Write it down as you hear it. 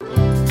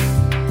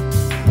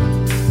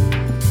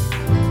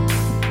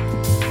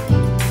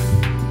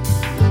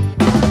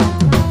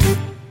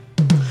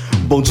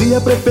Bom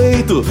dia,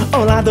 prefeito.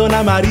 Olá,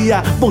 dona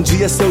Maria. Bom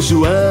dia, seu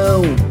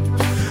João.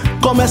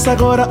 Começa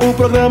agora o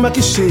programa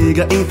que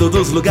chega em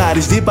todos os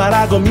lugares de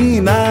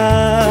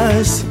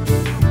Paragominas.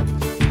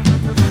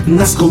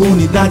 Nas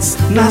comunidades,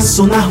 na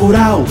zona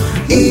rural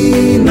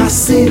e na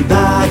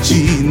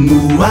cidade,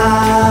 no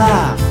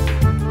ar.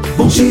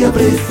 Bom dia,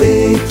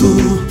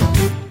 prefeito.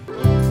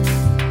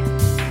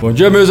 Bom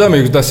dia, meus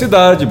amigos da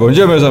cidade. Bom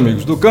dia, meus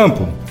amigos do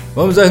campo.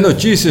 Vamos às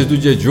notícias do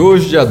dia de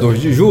hoje, dia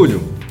 2 de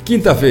julho,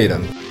 quinta-feira.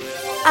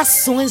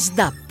 Ações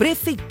da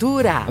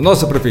Prefeitura. A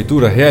nossa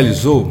Prefeitura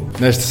realizou,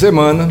 nesta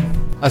semana,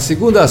 a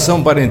segunda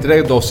ação para a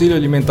entrega do auxílio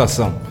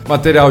alimentação,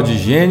 material de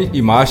higiene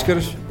e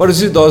máscaras para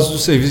os idosos do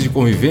serviço de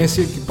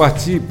convivência que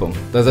participam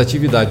das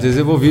atividades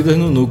desenvolvidas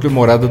no Núcleo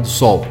Morada do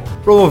Sol,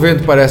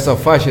 promovendo para essa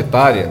faixa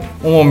etária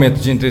um momento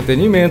de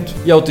entretenimento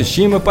e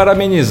autoestima para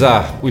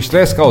amenizar o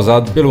estresse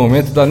causado pelo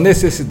momento da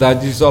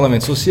necessidade de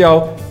isolamento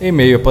social em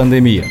meio à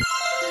pandemia.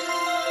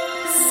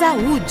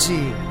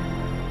 Saúde.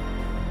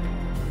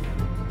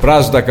 O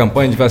prazo da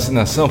campanha de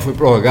vacinação foi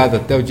prorrogado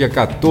até o dia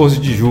 14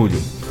 de julho.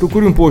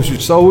 Procure um posto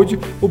de saúde.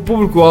 O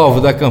público-alvo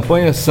da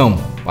campanha são,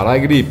 para a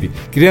gripe,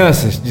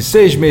 crianças de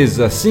 6 meses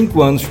a 5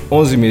 anos,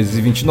 11 meses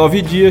e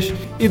 29 dias,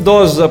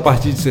 idosos a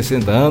partir de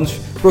 60 anos,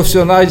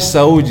 profissionais de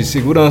saúde e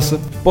segurança,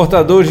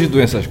 portadores de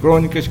doenças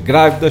crônicas,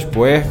 grávidas,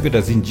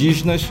 puérperas,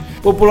 indígenas,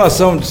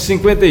 população de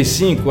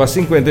 55 a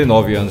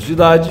 59 anos de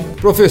idade,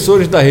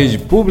 professores da rede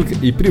pública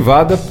e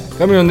privada,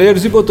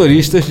 caminhoneiros e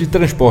motoristas de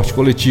transporte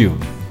coletivo.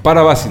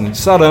 Para a vacina de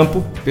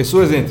sarampo,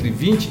 pessoas entre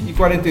 20 e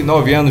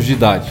 49 anos de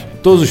idade.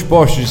 Todos os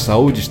postos de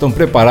saúde estão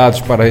preparados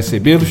para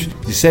recebê-los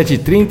de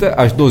 7h30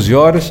 às 12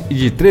 horas e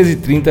de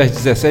 13h30 às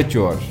 17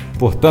 horas.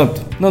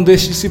 Portanto, não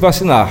deixe de se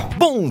vacinar.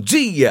 Bom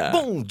dia!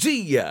 Bom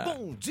dia!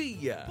 Bom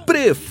dia!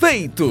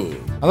 Prefeito!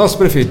 A nossa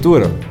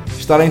Prefeitura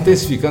estará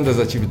intensificando as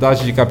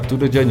atividades de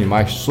captura de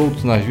animais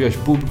soltos nas vias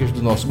públicas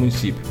do nosso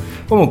município,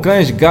 como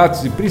cães,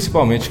 gatos e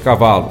principalmente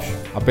cavalos.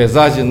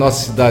 Apesar de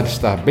nossa cidade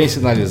estar bem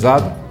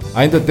sinalizada,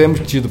 ainda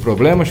temos tido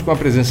problemas com a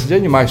presença de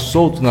animais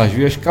soltos nas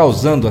vias,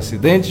 causando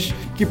acidentes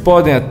que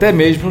podem até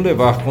mesmo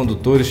levar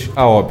condutores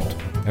a óbito.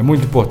 É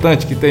muito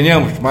importante que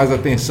tenhamos mais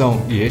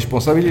atenção e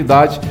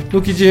responsabilidade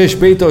no que diz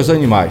respeito aos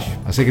animais.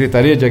 A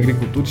Secretaria de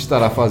Agricultura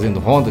estará fazendo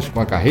rondas com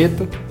a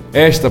carreta.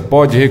 Esta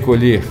pode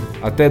recolher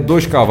até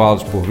 2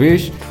 cavalos por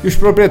vez e os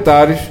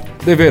proprietários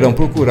deverão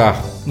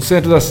procurar no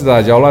centro da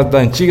cidade, ao lado da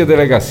antiga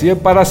delegacia,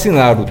 para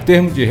assinar o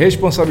termo de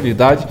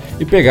responsabilidade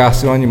e pegar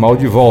seu animal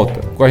de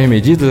volta, com as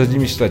medidas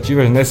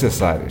administrativas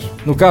necessárias.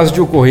 No caso de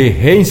ocorrer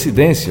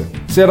reincidência,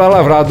 será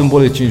lavrado um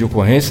boletim de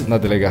ocorrência na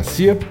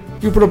delegacia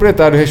e o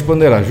proprietário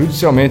responderá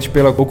judicialmente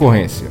pela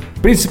ocorrência,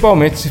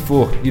 principalmente se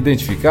for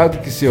identificado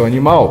que seu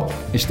animal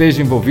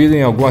esteja envolvido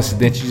em algum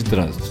acidente de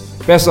trânsito.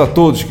 Peço a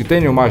todos que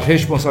tenham mais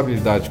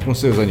responsabilidade com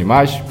seus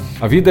animais.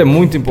 A vida é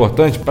muito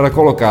importante para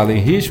colocá-la em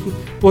risco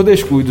por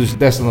descuidos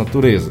dessa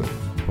natureza.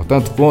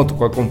 Portanto, conto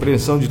com a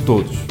compreensão de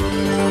todos.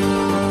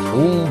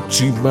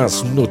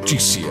 Últimas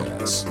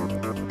notícias.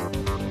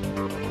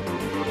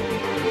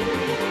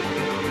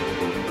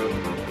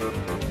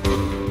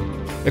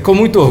 É com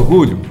muito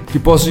orgulho que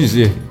posso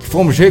dizer que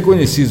fomos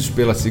reconhecidos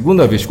pela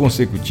segunda vez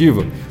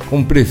consecutiva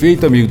como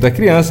Prefeito Amigo da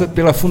Criança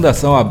pela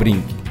Fundação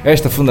Abrinq.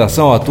 Esta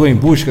fundação atua em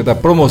busca da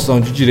promoção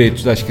de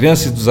direitos das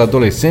crianças e dos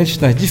adolescentes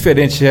nas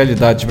diferentes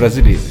realidades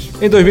brasileiras.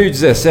 Em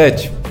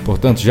 2017,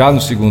 portanto já no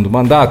segundo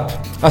mandato,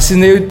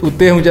 assinei o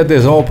termo de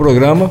adesão ao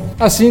programa,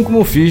 assim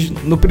como fiz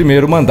no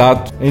primeiro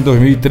mandato, em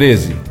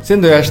 2013,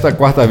 sendo esta a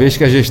 4ª vez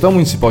que a gestão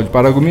municipal de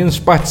Paragominas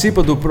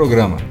participa do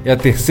programa. É a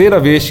 3ª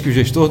vez que o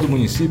gestor do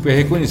município é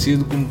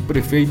reconhecido como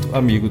Prefeito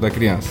Amigo da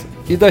Criança.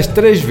 E das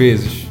 3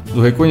 vezes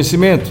do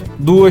reconhecimento,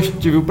 2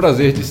 tive o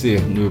prazer de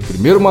ser no meu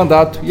primeiro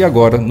mandato e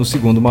agora no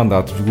segundo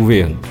mandato de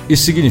governo.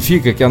 Isso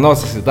significa que a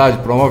nossa cidade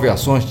promove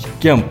ações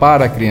que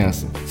amparam a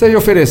criança, seja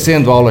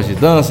oferecendo aulas de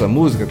dança,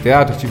 música,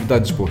 teatro,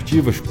 atividades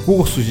esportivas,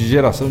 cursos de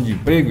geração de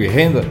emprego e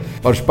renda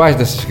para os pais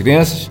dessas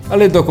crianças,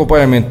 além do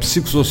acompanhamento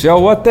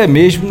psicossocial ou até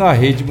mesmo na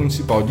rede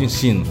municipal de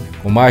ensino,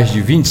 com mais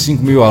de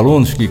 25 mil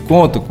alunos que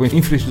contam com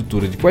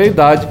infraestrutura de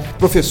qualidade,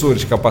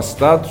 professores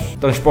capacitados,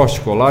 transporte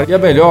escolar e a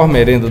melhor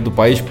merenda do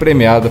país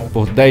premiada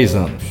por 10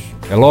 anos.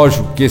 É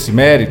lógico que esse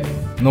mérito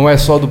não é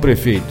só do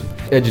prefeito,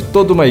 é de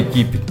toda uma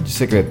equipe de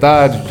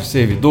secretários, de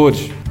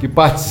servidores que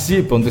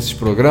participam desses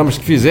programas,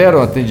 que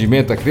fizeram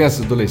atendimento a crianças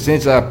e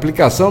adolescentes, a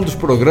aplicação dos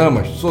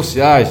programas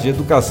sociais, de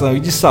educação e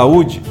de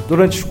saúde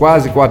durante os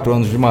quase 4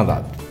 anos de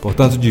mandato.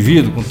 Portanto,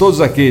 divido com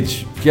todos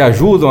aqueles que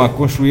ajudam a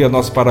construir a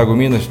nossa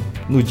Paragominas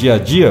no dia a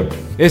dia,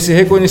 esse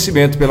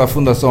reconhecimento pela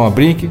Fundação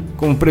Abrinq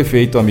como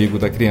Prefeito Amigo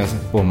da Criança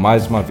por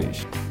mais uma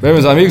vez. Bem,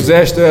 meus amigos,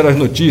 estas eram as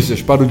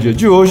notícias para o dia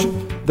de hoje.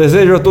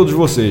 Desejo a todos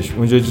vocês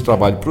um dia de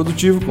trabalho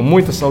produtivo, com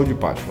muita saúde e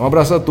paz. Um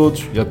abraço a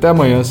todos e até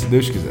amanhã, se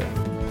Deus quiser.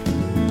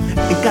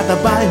 Em cada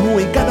bairro,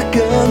 em cada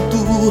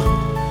canto,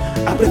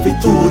 a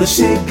prefeitura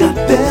chega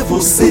até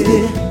você.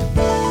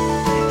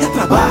 É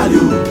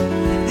trabalho,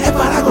 é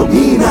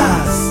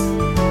Paragominas.